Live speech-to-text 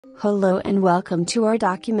Hello and welcome to our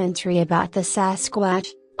documentary about the Sasquatch,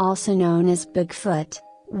 also known as Bigfoot,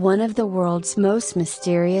 one of the world's most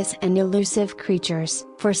mysterious and elusive creatures.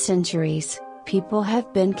 For centuries, people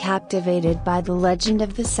have been captivated by the legend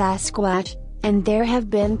of the Sasquatch, and there have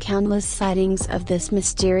been countless sightings of this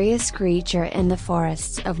mysterious creature in the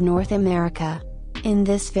forests of North America. In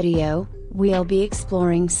this video, we'll be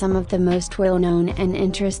exploring some of the most well-known and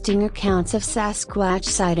interesting accounts of Sasquatch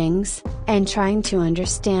sightings, and trying to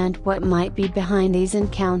understand what might be behind these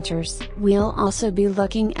encounters. We'll also be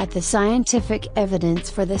looking at the scientific evidence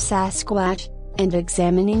for the Sasquatch, and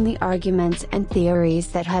examining the arguments and theories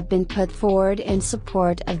that have been put forward in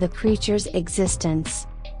support of the creature's existence.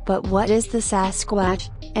 But what is the Sasquatch,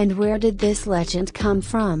 and where did this legend come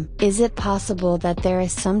from? Is it possible that there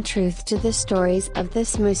is some truth to the stories of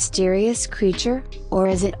this mysterious creature, or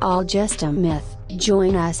is it all just a myth?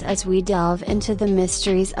 Join us as we delve into the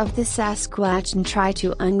mysteries of the Sasquatch and try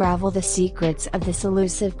to unravel the secrets of this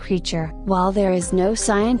elusive creature. While there is no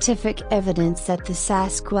scientific evidence that the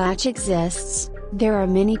Sasquatch exists, there are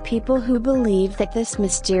many people who believe that this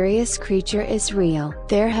mysterious creature is real.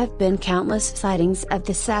 There have been countless sightings of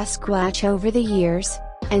the Sasquatch over the years,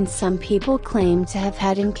 and some people claim to have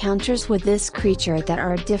had encounters with this creature that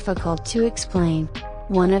are difficult to explain.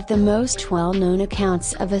 One of the most well-known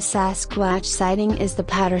accounts of a Sasquatch sighting is the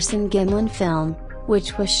Patterson-Gimlin film,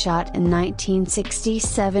 which was shot in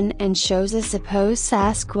 1967 and shows a supposed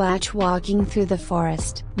Sasquatch walking through the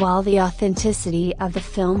forest. While the authenticity of the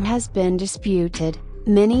film has been disputed,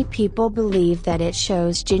 many people believe that it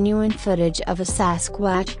shows genuine footage of a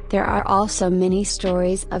Sasquatch. There are also many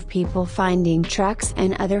stories of people finding tracks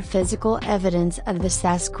and other physical evidence of the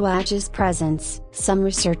Sasquatch's presence. Some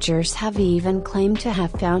researchers have even claimed to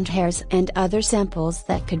have found hairs and other samples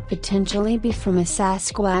that could potentially be from a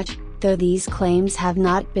Sasquatch, though these claims have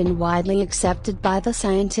not been widely accepted by the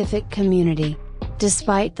scientific community.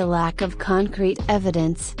 Despite the lack of concrete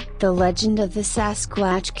evidence, the legend of the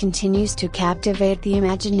Sasquatch continues to captivate the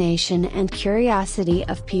imagination and curiosity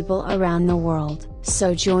of people around the world.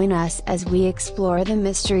 So join us as we explore the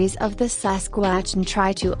mysteries of the Sasquatch and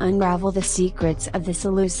try to unravel the secrets of this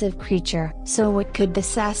elusive creature. So what could the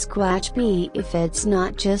Sasquatch be if it's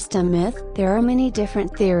not just a myth? There are many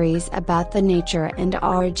different theories about the nature and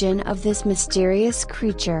origin of this mysterious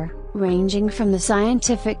creature, ranging from the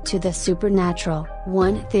scientific to the supernatural.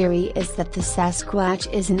 One theory is that the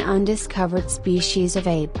Sasquatch is an undiscovered species of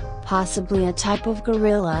ape, possibly a type of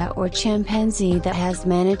gorilla or chimpanzee that has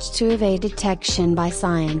managed to evade detection by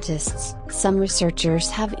scientists. Some researchers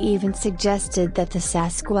have even suggested that the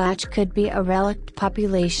Sasquatch could be a relict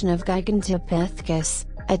population of Gigantopithecus,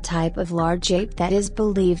 a type of large ape that is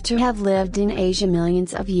believed to have lived in Asia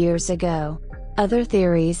millions of years ago. Other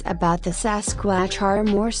theories about the Sasquatch are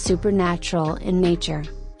more supernatural in nature,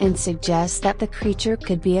 and suggest that the creature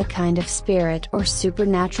could be a kind of spirit or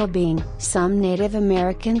supernatural being. Some Native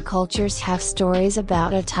American cultures have stories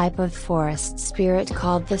about a type of forest spirit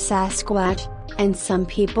called the Sasquatch, and some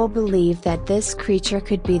people believe that this creature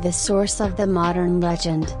could be the source of the modern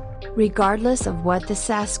legend. Regardless of what the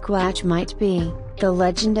Sasquatch might be, the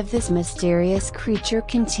legend of this mysterious creature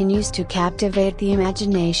continues to captivate the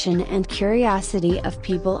imagination and curiosity of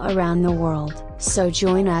people around the world. So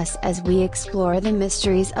join us as we explore the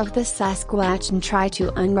mysteries of the Sasquatch and try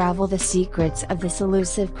to unravel the secrets of this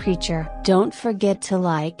elusive creature. Don't forget to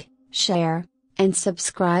like, share, and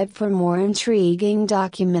subscribe for more intriguing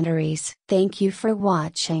documentaries. Thank you for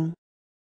watching.